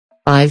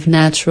5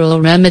 Natural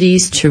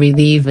Remedies to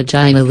Relieve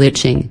Vaginal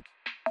Itching.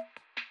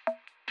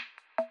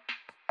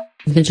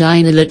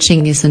 Vaginal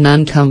itching is an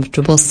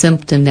uncomfortable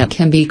symptom that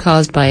can be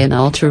caused by an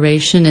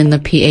alteration in the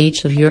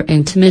pH of your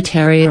intimate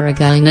area or a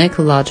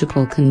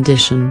gynecological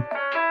condition.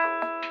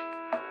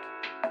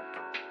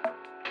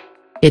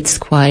 It's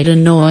quite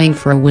annoying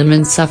for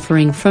women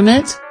suffering from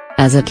it,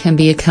 as it can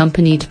be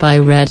accompanied by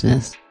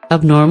redness,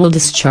 abnormal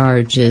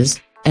discharges,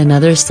 and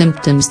other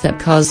symptoms that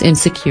cause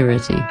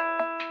insecurity.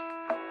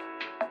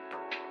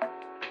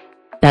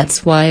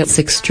 That's why it's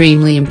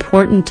extremely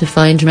important to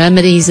find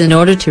remedies in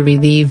order to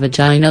relieve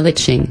vaginal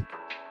itching.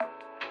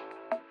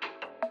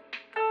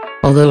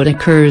 Although it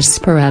occurs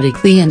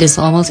sporadically and is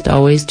almost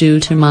always due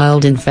to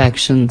mild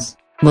infections,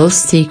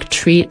 most seek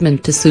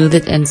treatment to soothe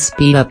it and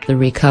speed up the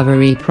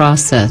recovery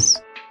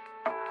process.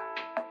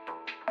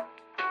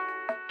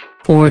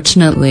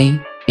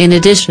 Fortunately, in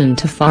addition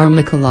to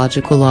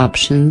pharmacological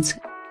options,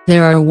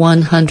 there are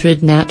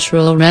 100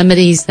 natural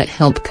remedies that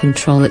help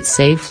control it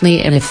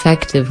safely and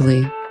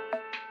effectively.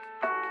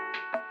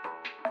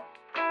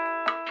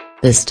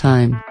 This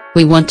time,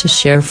 we want to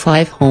share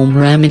 5 home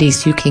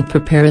remedies you can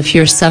prepare if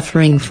you're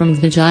suffering from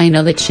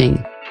vaginal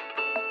itching.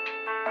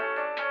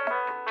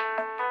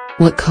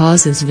 What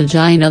causes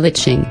vaginal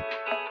itching?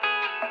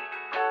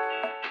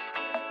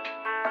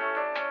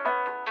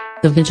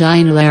 The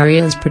vaginal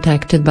area is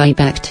protected by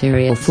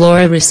bacterial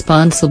flora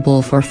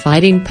responsible for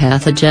fighting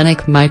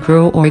pathogenic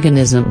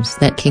microorganisms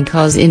that can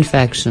cause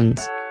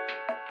infections.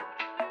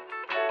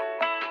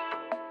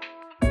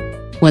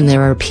 When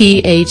there are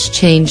pH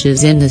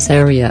changes in this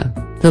area,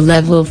 the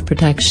level of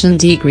protection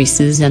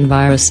decreases and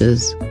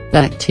viruses,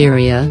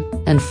 bacteria,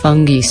 and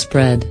fungi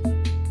spread.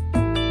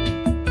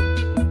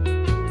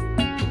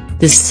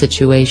 This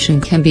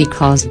situation can be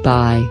caused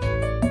by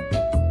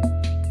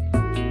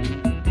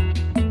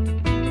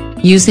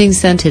using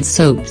scented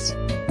soaps,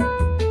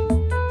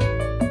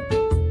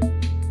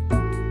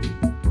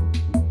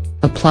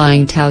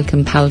 applying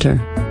talcum powder,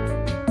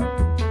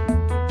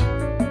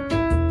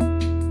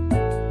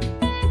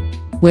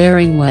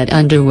 wearing wet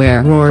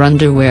underwear or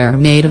underwear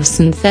made of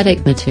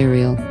synthetic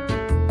material,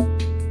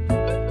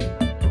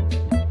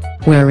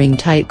 wearing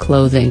tight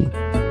clothing,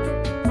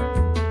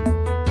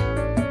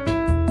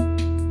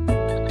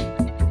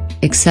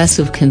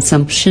 excessive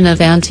consumption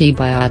of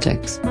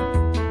antibiotics,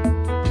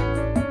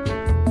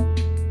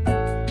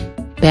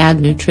 bad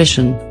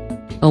nutrition,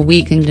 a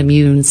weakened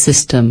immune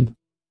system.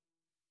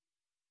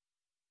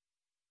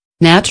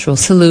 Natural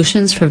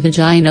solutions for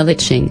vaginal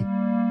itching.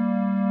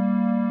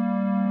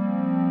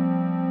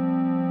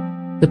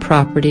 The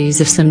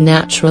properties of some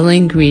natural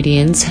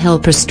ingredients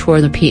help restore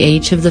the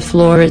pH of the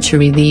flora to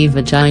relieve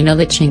vaginal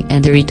itching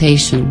and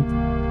irritation.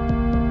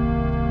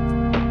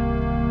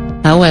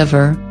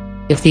 However,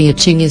 if the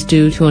itching is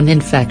due to an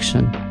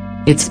infection,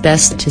 it's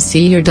best to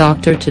see your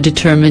doctor to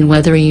determine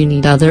whether you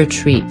need other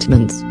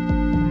treatments.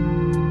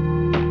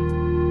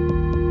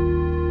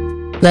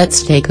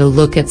 Let's take a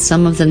look at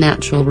some of the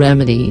natural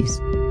remedies.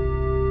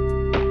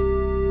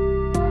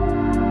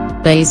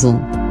 Basil.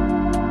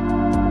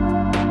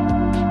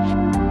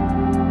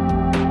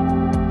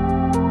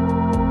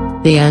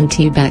 The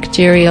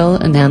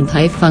antibacterial and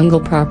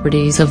antifungal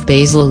properties of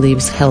basil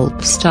leaves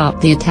help stop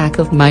the attack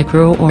of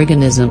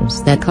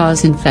microorganisms that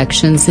cause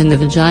infections in the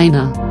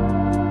vagina.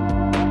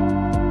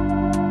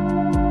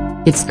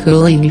 Its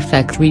cooling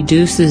effect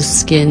reduces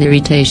skin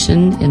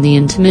irritation in the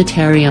intimate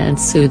area and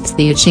soothes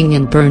the itching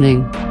and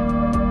burning.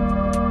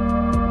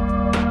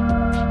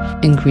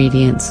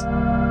 Ingredients: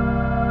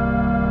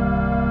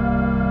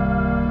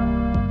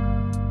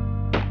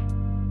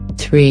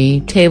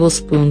 3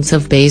 tablespoons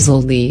of basil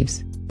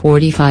leaves,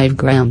 45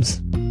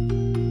 grams.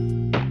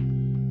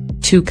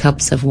 2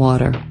 cups of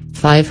water,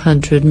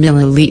 500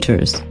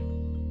 milliliters.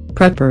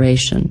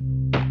 Preparation: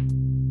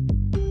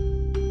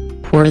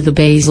 pour the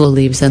basil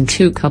leaves and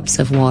 2 cups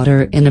of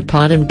water in a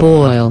pot and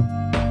boil.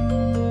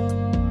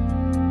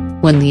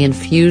 When the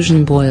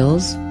infusion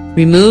boils,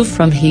 remove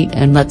from heat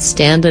and let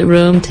stand at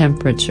room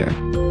temperature.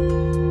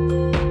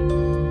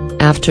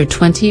 After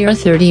 20 or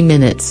 30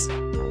 minutes,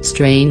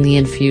 strain the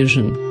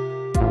infusion.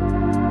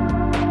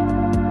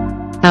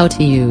 How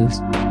to use.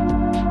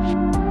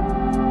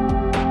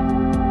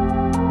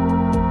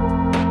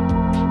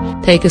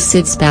 Take a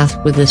sitz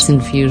bath with this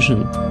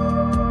infusion.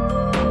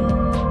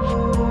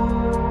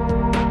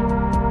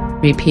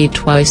 Repeat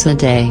twice a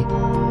day.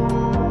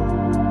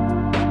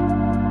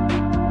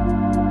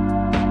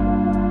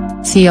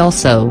 See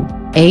also,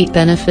 8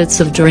 benefits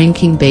of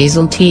drinking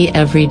basil tea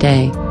every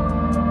day.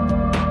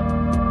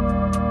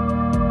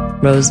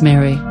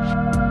 Rosemary.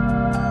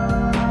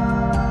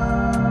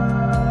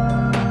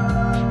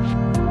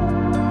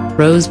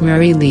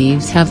 Rosemary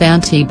leaves have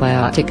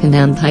antibiotic and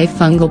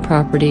antifungal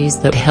properties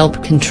that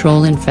help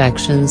control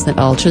infections that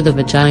alter the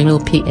vaginal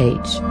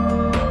pH.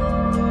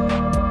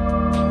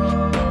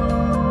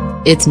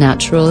 Its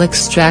natural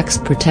extracts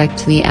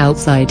protect the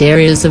outside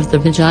areas of the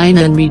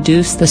vagina and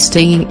reduce the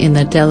stinging in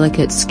the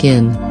delicate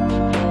skin.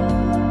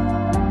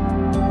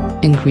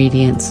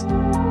 Ingredients: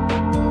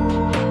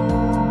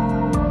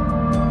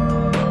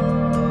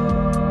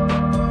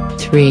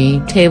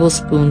 3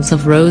 tablespoons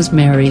of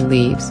rosemary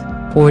leaves,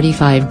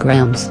 45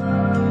 grams.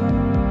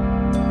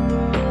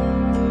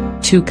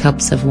 2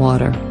 cups of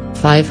water,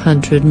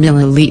 500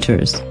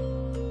 milliliters.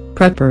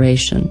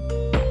 Preparation.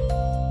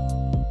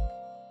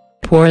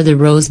 Pour the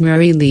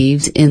rosemary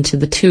leaves into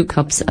the 2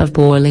 cups of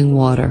boiling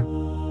water.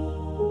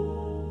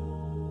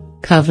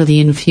 Cover the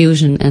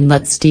infusion and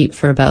let steep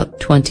for about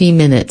 20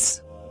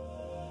 minutes.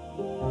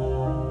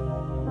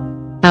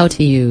 How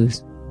to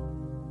use.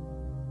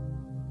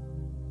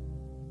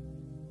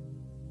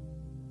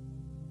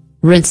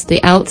 Rinse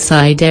the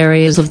outside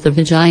areas of the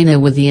vagina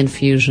with the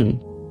infusion.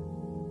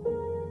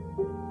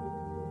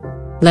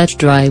 Let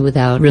dry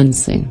without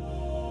rinsing.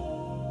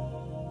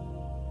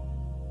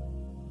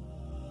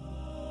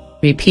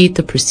 Repeat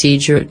the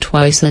procedure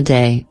twice a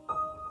day.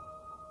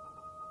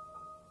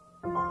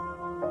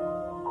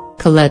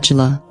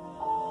 Calendula.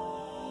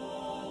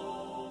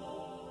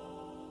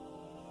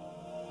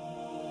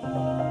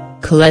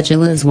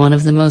 Calendula is one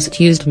of the most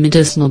used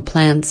medicinal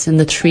plants in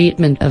the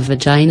treatment of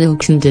vaginal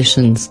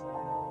conditions.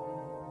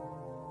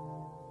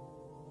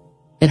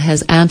 It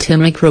has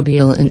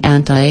antimicrobial and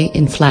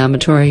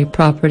anti-inflammatory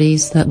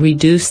properties that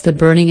reduce the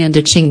burning and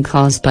itching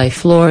caused by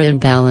flora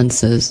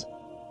imbalances.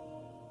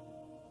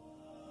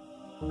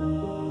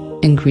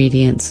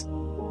 Ingredients.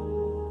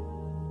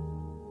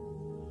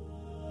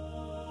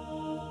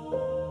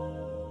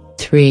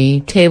 Three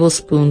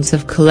tablespoons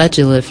of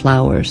calendula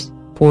flowers,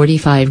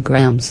 45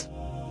 grams.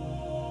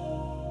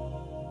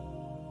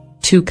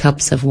 2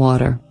 cups of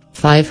water,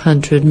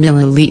 500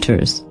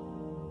 milliliters.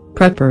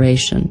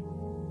 Preparation.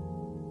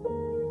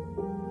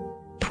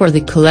 Pour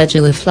the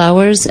calendula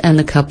flowers and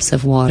the cups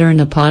of water in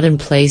a pot and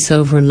place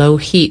over low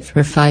heat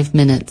for 5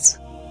 minutes.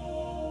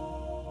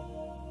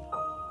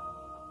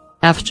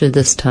 After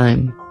this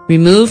time,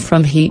 remove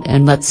from heat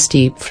and let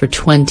steep for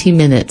 20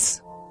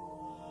 minutes.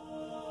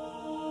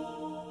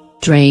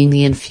 Drain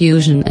the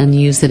infusion and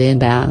use it in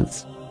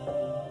baths.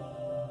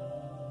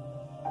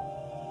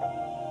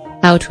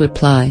 How to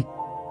apply.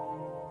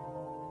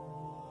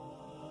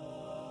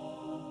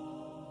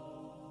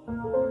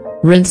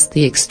 Rinse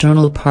the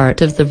external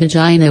part of the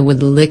vagina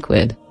with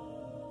liquid.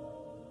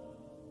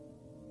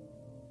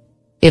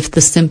 If the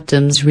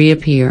symptoms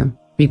reappear,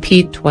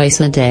 repeat twice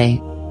a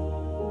day.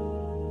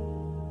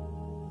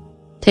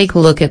 Take a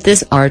look at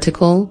this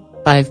article,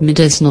 5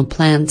 medicinal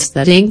plants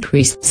that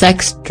increase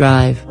sex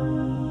drive.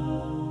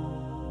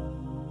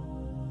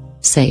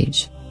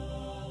 Sage.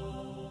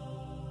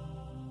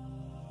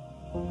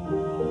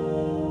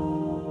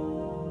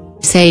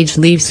 Sage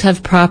leaves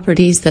have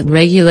properties that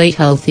regulate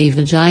healthy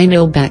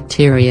vaginal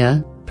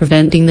bacteria,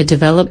 preventing the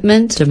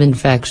development of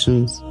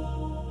infections.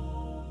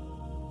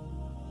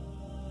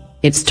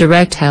 Its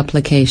direct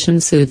application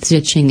soothes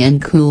itching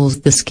and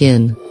cools the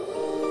skin.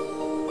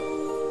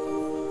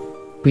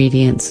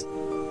 Ingredients.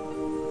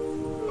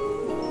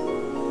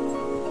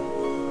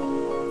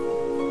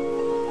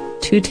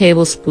 Two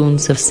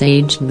tablespoons of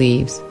sage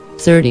leaves,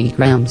 30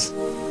 grams.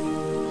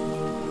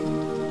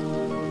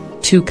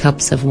 2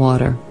 cups of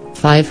water,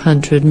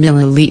 500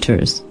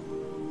 milliliters.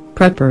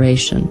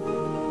 Preparation.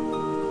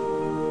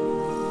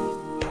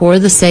 Pour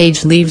the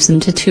sage leaves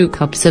into 2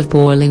 cups of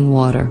boiling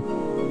water.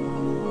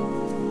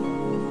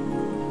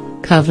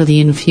 Cover the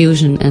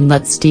infusion and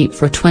let steep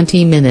for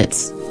 20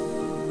 minutes.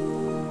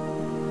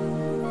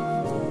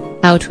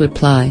 How to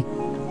apply.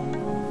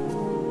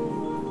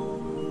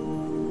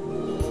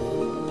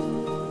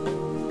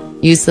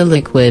 Use the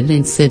liquid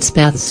in sitz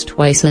baths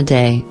twice a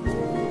day.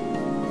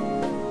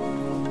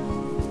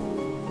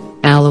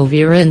 Aloe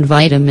vera and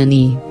vitamin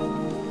E.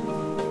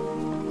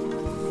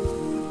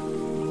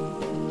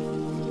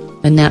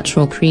 A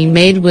natural cream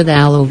made with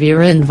aloe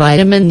vera and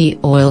vitamin E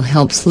oil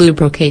helps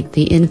lubricate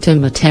the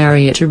intimate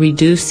area to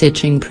reduce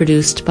itching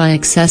produced by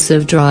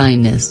excessive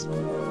dryness.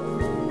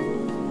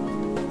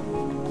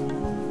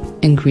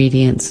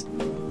 Ingredients.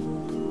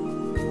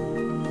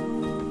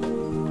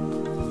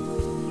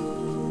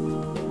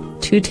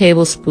 Two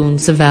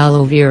tablespoons of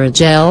aloe vera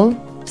gel,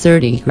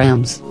 30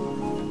 grams.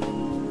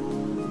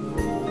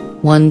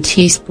 1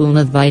 teaspoon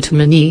of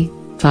vitamin E,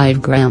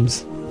 5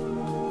 grams.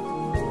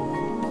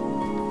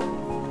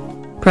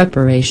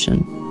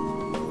 Preparation.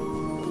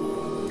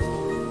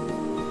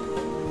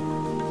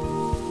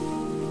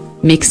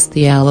 Mix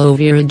the aloe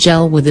vera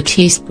gel with a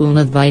teaspoon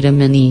of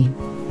vitamin E.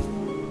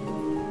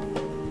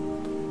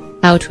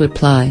 How to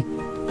apply.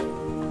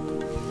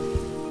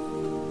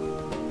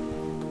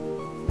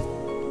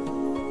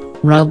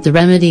 Rub the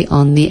remedy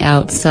on the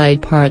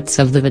outside parts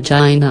of the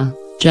vagina,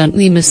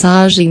 gently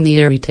massaging the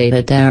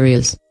irritated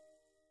areas.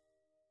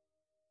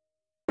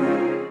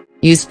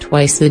 Use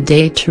twice a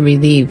day to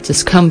relieve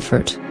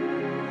discomfort.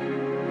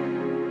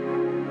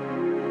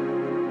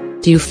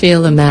 Do you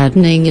feel a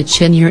maddening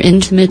itch in your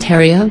intimate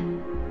area?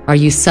 Are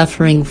you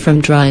suffering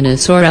from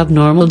dryness or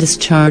abnormal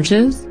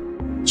discharges?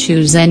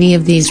 Choose any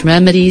of these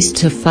remedies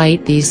to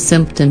fight these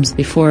symptoms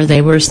before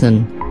they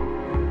worsen.